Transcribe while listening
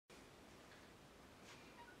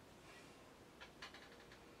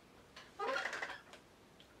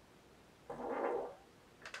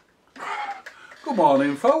Good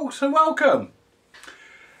morning folks and welcome.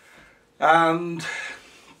 And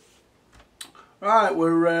right,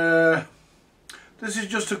 this is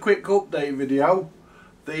just a quick update video.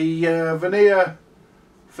 The veneer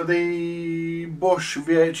for the Bush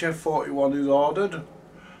VHF 41 is ordered.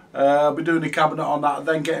 I'll be doing the cabinet on that and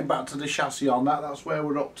then getting back to the chassis on that. That's where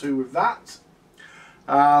we're up to with that.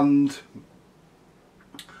 And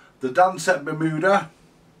the Dansette Bermuda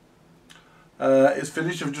is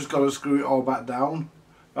finished. I've just got to screw it all back down.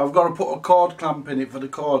 I've got to put a cord clamp in it for the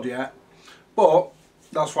cord yet, but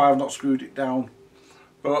that's why I've not screwed it down.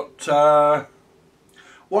 But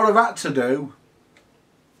what I've had to do,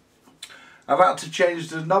 I've had to change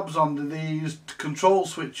the knobs on these control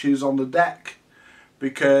switches on the deck,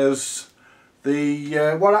 because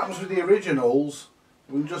the what happens with the originals,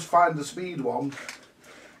 we can just find the speed one,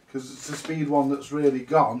 because it's the speed one that's really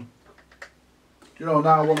gone. You know,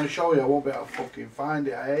 now I want to show you, I won't be able to fucking find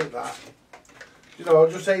it. I hate that. You know,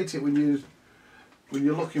 I just hate it when you're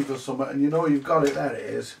looking for something and you know you've got it. There it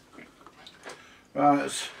is.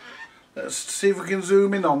 Right, let's see if we can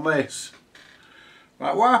zoom in on this.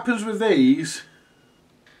 Right, what happens with these?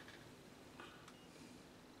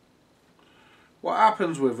 What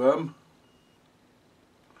happens with them?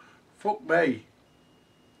 Fuck me.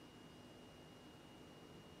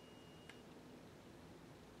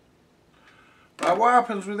 Right, what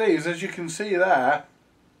happens with these, as you can see there,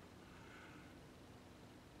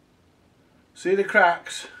 see the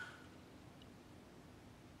cracks?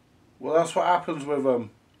 Well, that's what happens with them.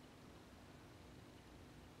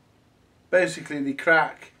 Basically they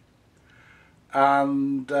crack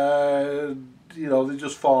and you know, they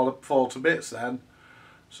just fall to bits then.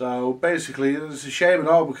 So basically it's a shame and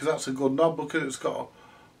all, because that's a good knob. Look at it, it's got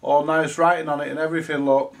all nice writing on it and everything,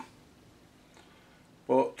 look.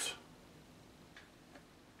 But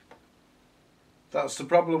that's the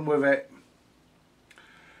problem with it.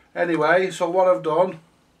 Anyway, so what I've done,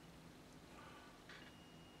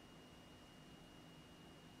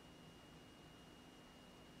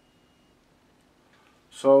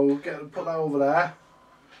 so put that over there.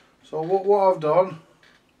 So what I've done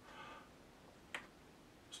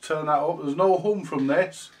is turn that up. There's no hum from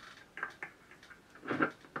this,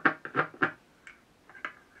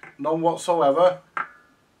 none whatsoever.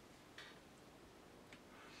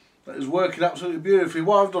 That is working absolutely beautifully.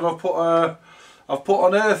 What I've done, I've put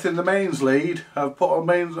an earth in the mains lead. I've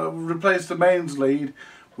replaced the mains lead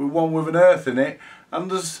with one with an earth in it.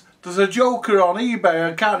 And there's a joker on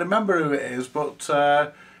eBay, I can't remember who it is, but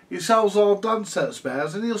he sells all Dansette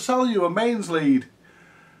spares, and he'll sell you a mains lead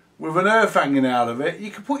with an earth hanging out of it.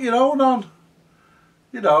 You can put your own on,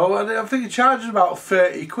 you know, and I think he charges about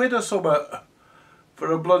 30 quid or something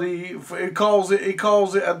for a bloody. He calls it a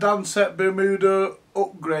Dansette Bermuda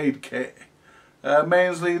upgrade kit,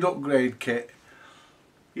 mains lead upgrade kit,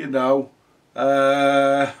 you know,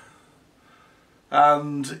 and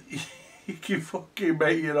you can fucking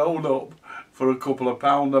make your own up for a couple of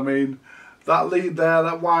pound. I mean, that lead there,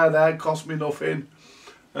 that wire there, cost me nothing.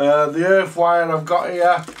 The earth wire I've got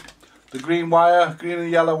here, the green wire, green and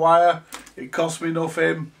yellow wire, it cost me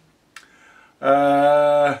nothing.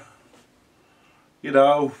 You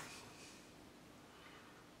know,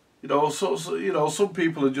 some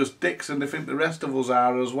people are just dicks and they think the rest of us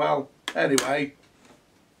are as well. Anyway,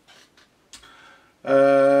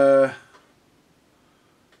 let's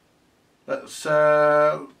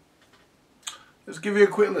give you a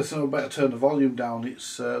quick listen. I better turn the volume down.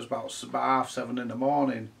 It's about 7:30 in the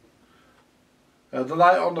morning. The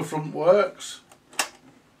light on the front works.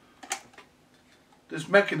 This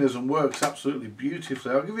mechanism works absolutely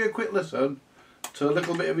beautifully. I'll give you a quick listen to a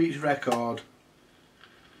little bit of each record.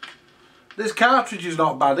 This cartridge is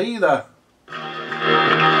not bad either.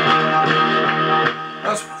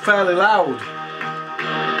 That's fairly loud.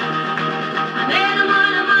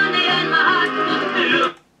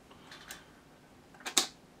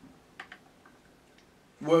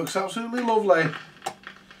 Works absolutely lovely.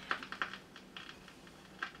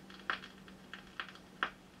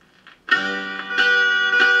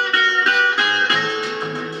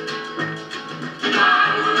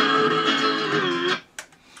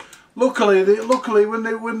 Luckily, when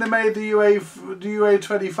they made the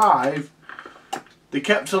UA25, they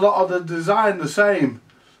kept a lot of the design the same.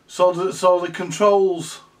 So the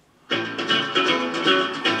controls.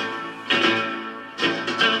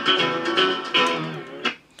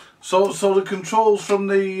 So the controls from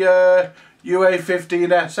the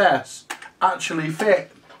UA15SS actually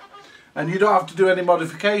fit, and you don't have to do any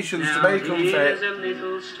modifications to make them fit.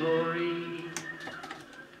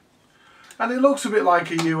 And it looks a bit like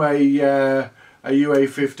a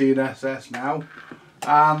UA15SS now.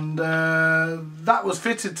 and that was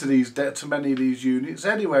fitted to these to many of these units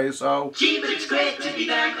anyway. So Gee, but it's great to be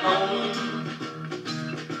back home.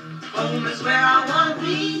 Home is where I want to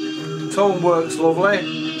be. tone works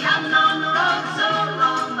lovely. I've been on the road so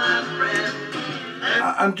long, my friend.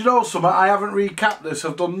 And you know something, I haven't recapped this.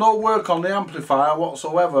 I've done no work on the amplifier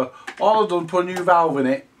whatsoever. All I've done, put a new valve in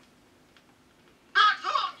it.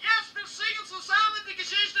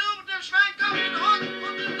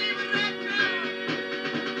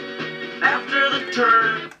 After the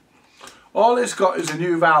turn. All it's got is a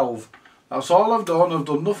new valve. That's all I've done. I've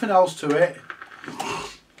done nothing else to it.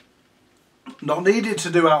 Not needed to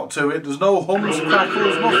do out to it. There's no hums,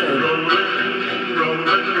 crackles, nothing.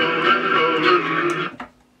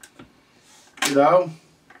 You know.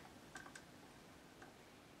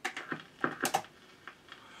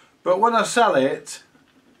 But when I sell it,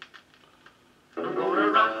 I'm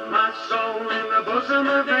gonna rock my soul in the bosom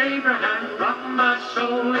of Abraham. Rock my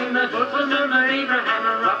soul in the bosom of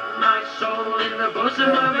Abraham. Rock my soul in the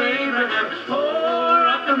bosom of Abraham. Oh,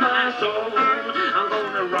 rock my soul. I'm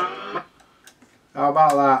gonna rock my... how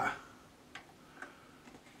about that?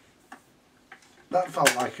 That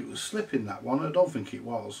felt like it was slipping, that one. I don't think it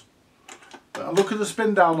was. But look at the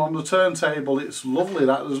spin down on the turntable. It's lovely.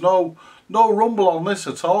 That there's no rumble on this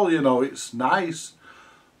at all. You know, it's nice.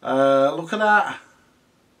 Look at that.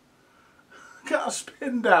 Look at that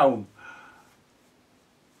spin down.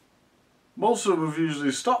 Most of them have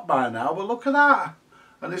usually stopped by now, but look at that.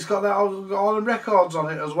 And it's got that all the records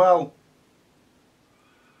on it as well.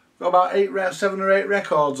 Got about 7 or 8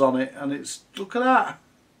 records on it, and it's, look at that.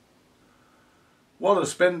 What a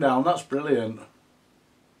spin down, that's brilliant.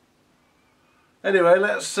 Anyway,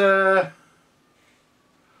 let's take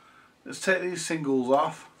these singles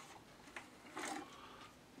off.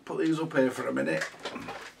 Put these up here for a minute.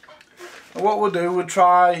 And what we'll do, we'll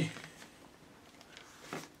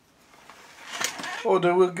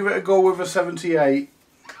give it a go with a 78.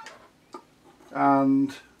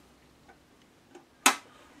 And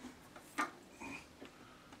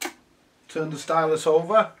turn the stylus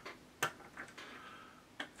over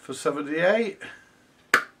for 78.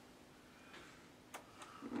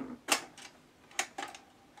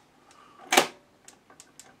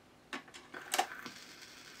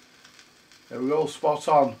 There we go, spot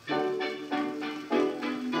on.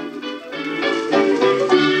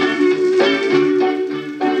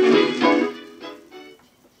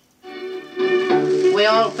 We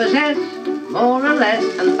all possess more or less,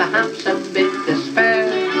 and perhaps a bit to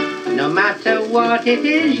spare. No matter what it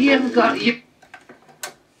is, you've got you.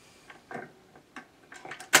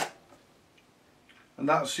 And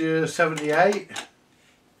that's your 78.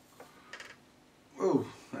 Oh,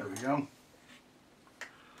 there we go.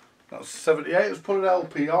 That's 78. Let's put an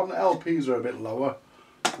LP on. LPs are a bit lower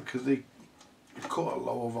because they cut at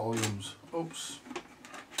lower volumes. Oops.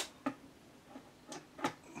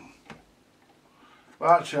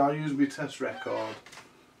 Well, actually, I'll use my test record.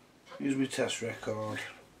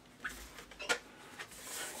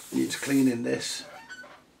 Needs cleaning this.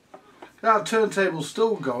 That turntable's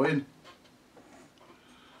still going.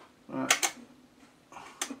 Right.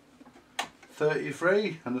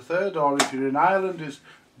 33 and a third, or if you're in Ireland, it's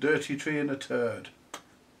dirty tree and a turd.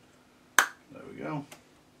 There we go.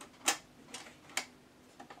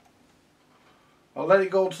 I'll let it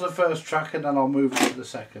go to the first track and then I'll move it to the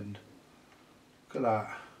second. Look at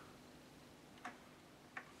that.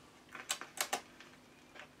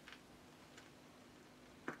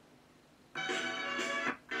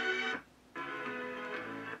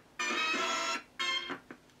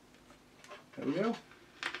 There we go.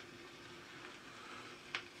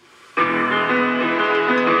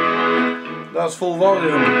 That's full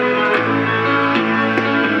volume.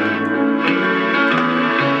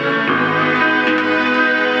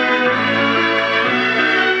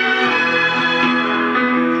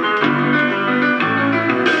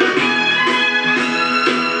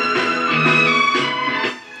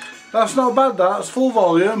 That's not bad, that's full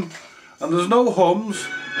volume, and there's no hums,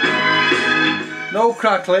 no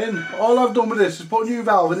crackling. All I've done with this is put a new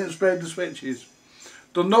valve in it and sprayed the switches.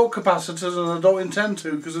 Done no capacitors, and I don't intend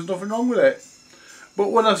to because there's nothing wrong with it.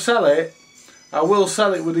 But when I sell it, I will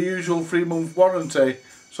sell it with the usual 3-month warranty.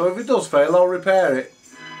 So if it does fail, I'll repair it.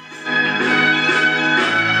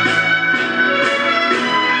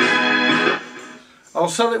 I'll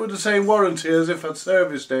sell it with the same warranty as if I'd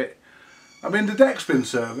serviced it. I mean, the deck's been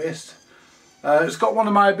serviced. It's got one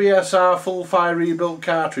of my BSR full fire rebuilt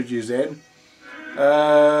cartridges in.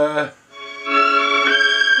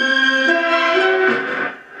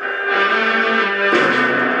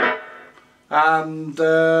 And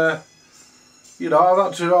you know, I've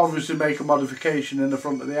had to obviously make a modification in the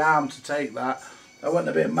front of the arm to take that. I went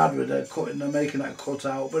a bit mad with it, cutting and making that cut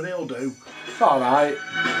out, but it'll do. It's alright.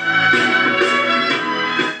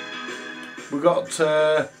 We've got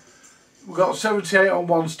 78 on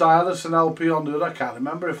one stylus and LP on the other. I can't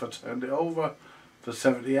remember if I turned it over for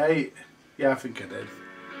 78. Yeah, I think I did.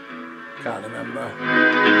 Can't remember.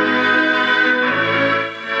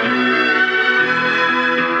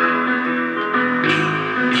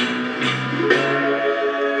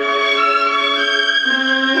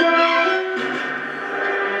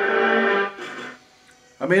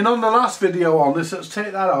 I mean, on the last video on this, let's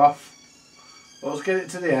take that off. Let's get it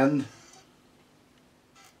to the end.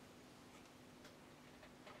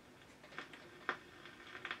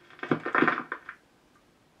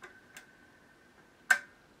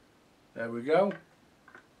 There we go.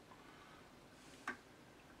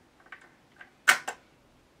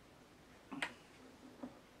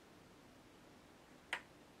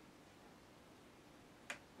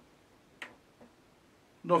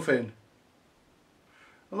 Nothing.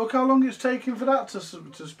 And look how long it's taking for that to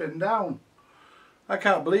spin down. I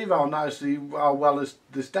can't believe how well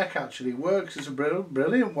this deck actually works. It's a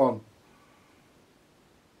brilliant one.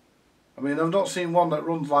 I mean, I've not seen one that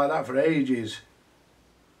runs like that for ages.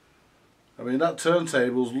 I mean, that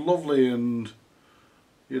turntable's lovely, and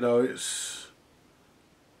you know, it's,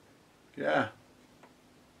 yeah.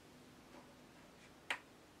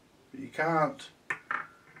 But you can't.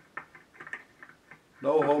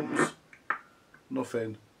 No humps.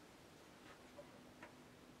 Nothing.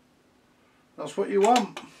 That's what you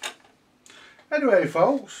want. Anyway,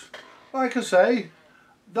 folks, like I say,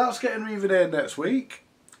 that's getting re-veneered next week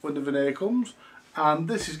when the veneer comes, and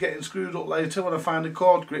this is getting screwed up later when I find a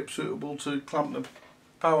cord grip suitable to clamp the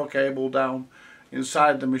power cable down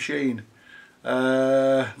inside the machine.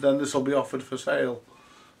 Then this will be offered for sale.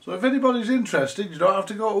 So if anybody's interested, you don't have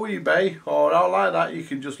to go to eBay or out like that. You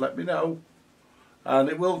can just let me know, and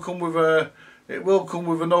it will come with a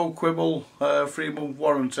no quibble 3-month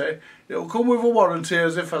warranty. It'll come with a warranty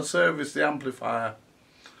as if I serviced the amplifier.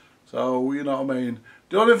 So you know what I mean.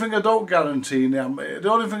 The only thing I don't guarantee in the amplifier,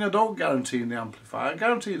 I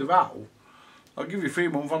guarantee the valve. I'll give you 3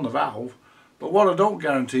 months on the valve, but what I don't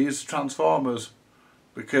guarantee is the transformers,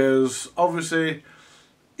 because obviously,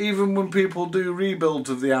 even when people do rebuilds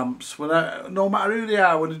of the amps, no matter who they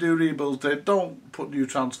are, when they do rebuilds, they don't put new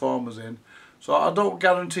transformers in. So I don't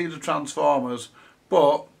guarantee the transformers,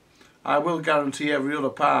 but I will guarantee every other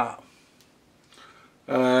part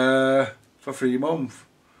for 3 months,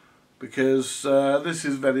 because this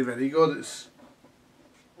is very, very good.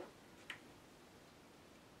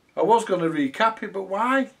 I was going to recap it, but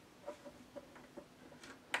why?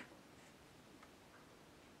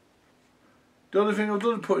 The only thing I've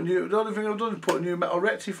done is put a new metal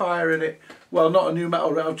rectifier in it. Well, not a new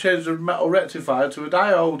metal. I've changed the metal rectifier to a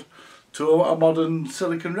diode, to a modern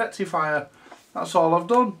silicon rectifier. That's all I've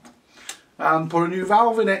done. And put a new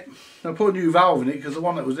valve in it. I put a new valve in it because the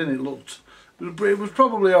one that was in it was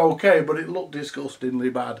probably okay, but it looked disgustingly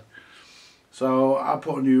bad. So I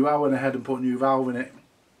went ahead and put a new valve in it.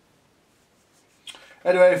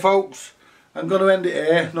 Anyway, folks, I'm going to end it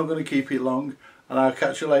here. Not going to keep it long, and I'll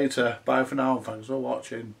catch you later. Bye for now, and thanks for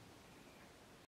watching.